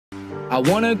I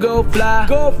wanna go fly,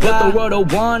 but the world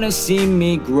don't wanna see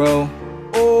me grow.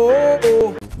 Oh,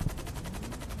 oh.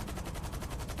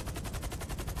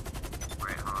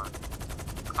 Wait, hold on.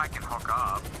 If I can hook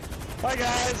up. Bye,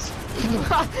 guys.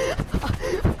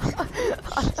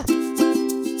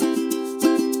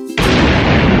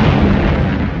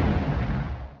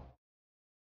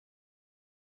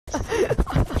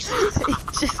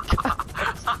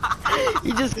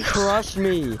 He just crushed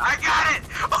me. I got it!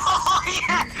 Oh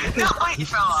yeah! No, he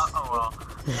fell out. Oh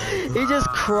well. He just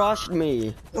crushed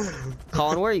me.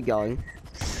 Colin, where are you going?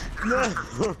 No.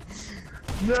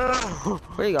 No.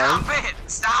 Where are you going? Stop it!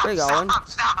 Stop! Where you going?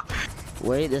 Stop!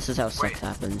 Wait, this is how sex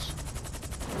happens.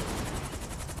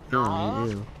 Yeah,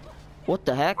 you do. What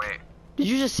the heck? Wait. Did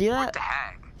you just see that? What the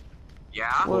heck?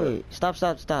 Yeah? Wait, stop.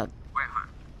 Wait,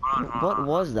 hold on. What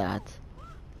was that?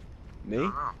 Me?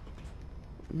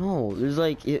 No, there's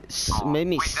like, it made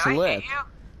me wait, slip. Did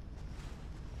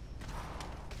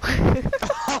I hit you?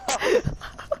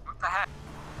 What the heck?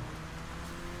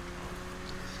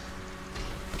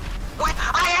 What?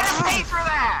 I had to pay for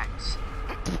that!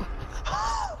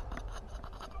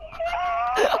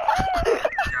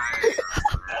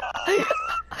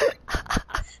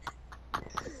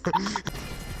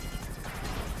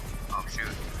 Oh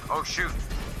shoot. Oh shoot.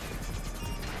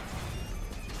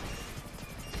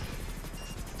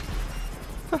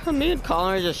 Me and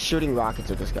Colin are just shooting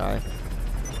rockets at this guy.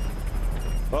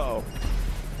 Uh-oh.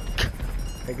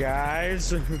 Hey,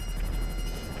 guys.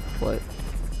 What?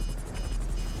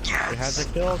 Yes! It has a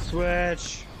kill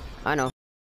switch. I know.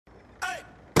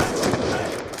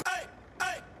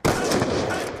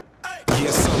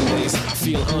 Yeah, some days I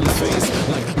feel unfazed,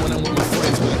 like when I'm with my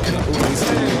friends with a cut raise.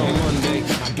 On Monday,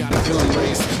 I got a gun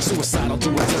race, suicidal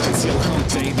through a dime till hump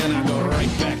day. Then I go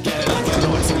right back at it like an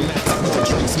automatic. More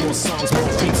drinks, more songs,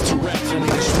 more beats to rap. I need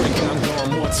a shrink and I'm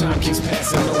going. More time keeps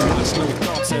passing, no watch, no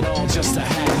thoughts at all, just a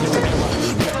hat, no error.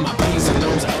 Wet my P's and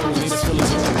O's, I don't need a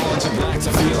feelings with the orange and black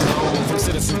to feel home. From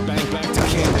Citizen Bank back to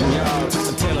Camden Yards, it's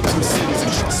a tale of two cities.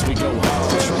 And trust we go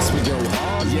hard, trust we go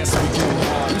hard, yes we go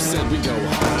hard. You said we go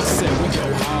hard, I said we go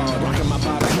hard. Rocking my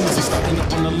Bob Cousy, starting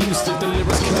up on the loose. That the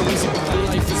lyrics come easy, but the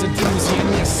life is a doozy. And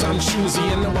yes, I'm choosy,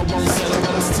 and no, I won't settle,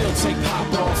 but I still take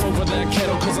pop off over that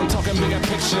kettle. Cause I'm talking bigger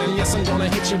picture, and yes, I'm gonna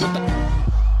hit you with the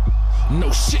no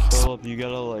shit. Philip, you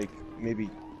gotta, like, maybe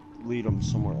lead them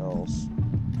somewhere else.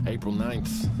 April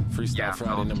 9th, Freestyle Yeah,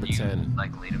 Friday number you, 10.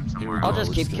 like lead him Here we somewhere go. I'll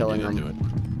just keep Let's killing get them. into it.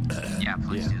 Yeah,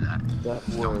 please do that. That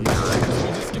Don't works. do it. We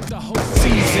just skipped the whole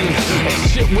season, and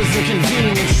shit was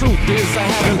inconvenient. Truth is, I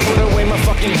haven't put away my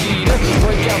fucking heater.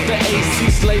 Break out the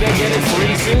AC Slater, get it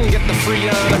freezing. Get the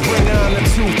Freon and bring on the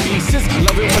two pieces.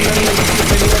 Love it when the niggas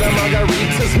sipping with the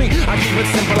margaritas. Me, I keep it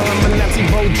simple, I'm a Nazi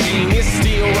bro genius.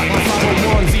 Still rock my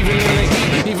 501s, even in the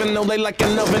heat. Even though they like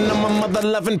an oven, I'm a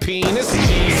mother-loving penis.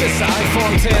 Jesus,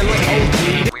 iPhone 10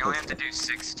 like OG. We only have to do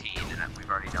 16, and we've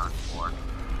already done 4.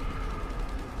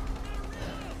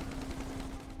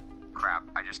 Crap,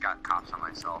 I just got cops on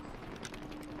myself.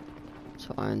 It's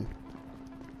fine.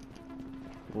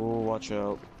 Oh, watch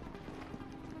out.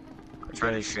 I'm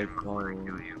trying to Guys, shoot him like, before I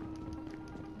kill you.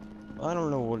 I don't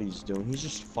know what he's doing. He's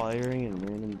just firing in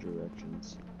random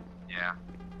directions. Yeah.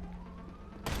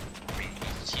 I mean,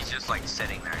 he's just like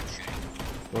sitting there and shooting.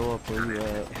 Philip, where you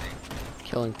at?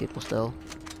 Killing people still.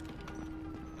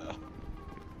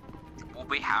 We'll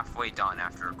be halfway done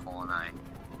after Cole and I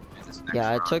do this next Yeah,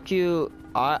 round. it took you.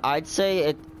 I'd say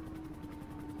it.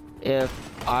 If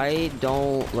I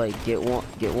don't like get one,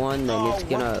 then it's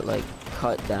gonna like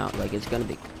cut down. Like it's gonna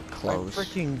be close. I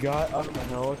freaking got out of the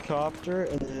helicopter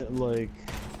and it like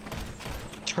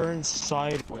turned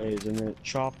sideways and it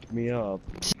chopped me up.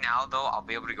 Now though, I'll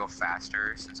be able to go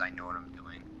faster since I know what I'm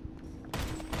doing.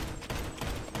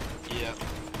 Yeah.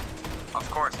 Of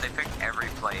course, they picked every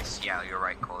place. Yeah, you're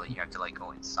right, Cole. You have to like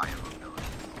go inside of a building.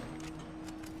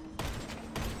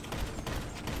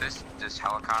 This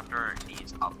helicopter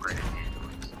needs upgraded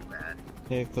handling so bad.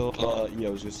 Hey Phil, yeah,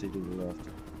 I was gonna say to the left.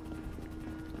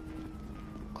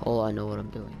 Cole, I know what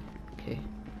I'm doing. Okay.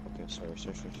 Okay, sorry.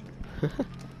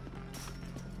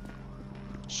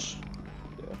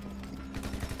 Yeah.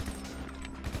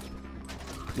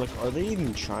 Like, are they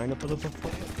even trying to put up a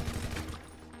fight?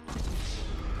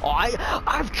 Oh,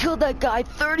 I've killed that guy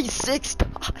 36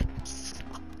 times.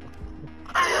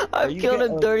 I've killed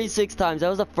him 36 times. That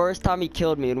was the first time he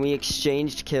killed me, and we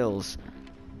exchanged kills.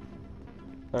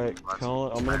 Alright,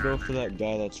 Colin, I'm gonna go for that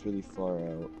guy that's really far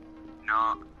out.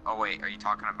 No. Oh wait, are you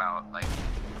talking about like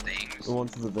things? The one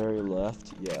to the very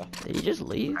left? Yeah. Did he just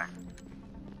leave? Okay.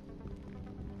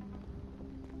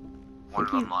 One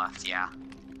of them left, yeah.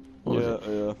 What was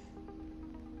Yeah.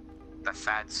 The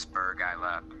fat spur guy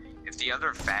left. If the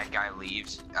other fat guy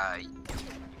leaves,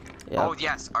 Yeah. Oh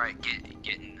yes. All right.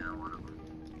 Get in one of them.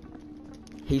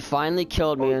 He finally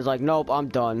killed me and was like, nope, I'm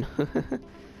done.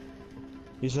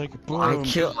 He's like, boom. I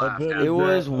killed. It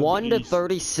was 1 to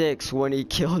 36 when he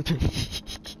killed me.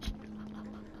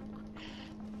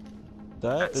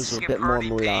 That is a bit more Skipperty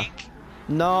moolah. Pink.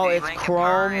 No, Hey, it's Lincoln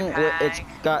chrome.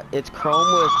 Party It's chrome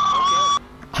with.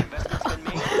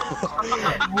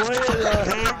 What the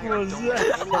heck was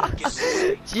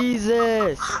that?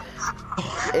 Jesus.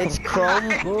 It's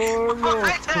chrome. Oh no.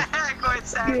 What the heck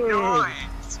was that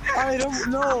noise? I don't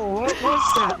know. What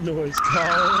was that noise,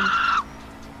 Colin?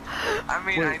 I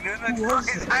mean, I knew the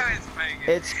noise I was making.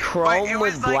 It's chrome it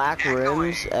with was, like, black echoing.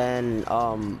 rims and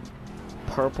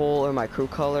purple or my crew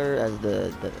color as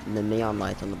the neon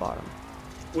lights on the bottom.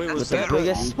 Wait, With was the that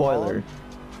biggest you, spoiler. Colin?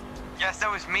 Yes,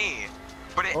 that was me.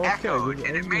 But it Okay, echoed, good,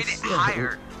 and it made it understand.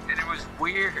 higher, and it was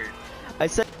weird. I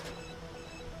said.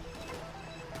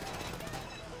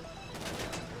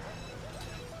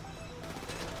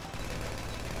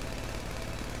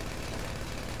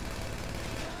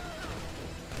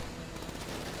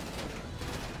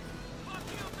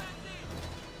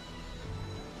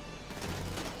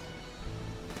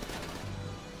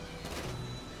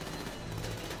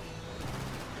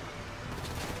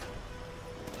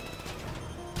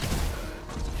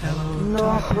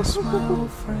 No.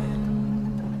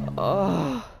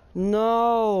 Oh,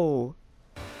 no.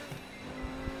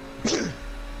 You're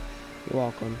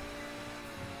welcome.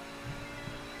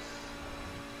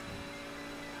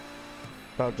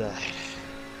 About that.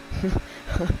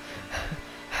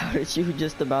 How did you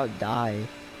just about die?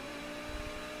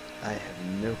 I have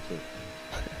no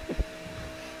clue.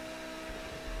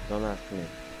 Don't ask me.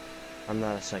 I'm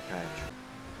not a psychiatrist.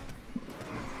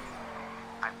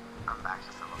 I'm back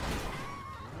to Philip.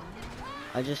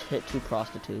 I just hit 2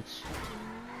 prostitutes.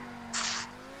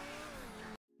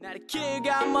 Now the kid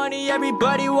got money,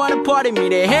 everybody wanna party me.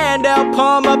 They hand out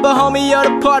palm up a homie, you're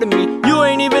the part of me. You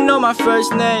ain't even know my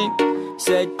first name.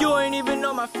 Said you ain't even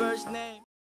know my first name.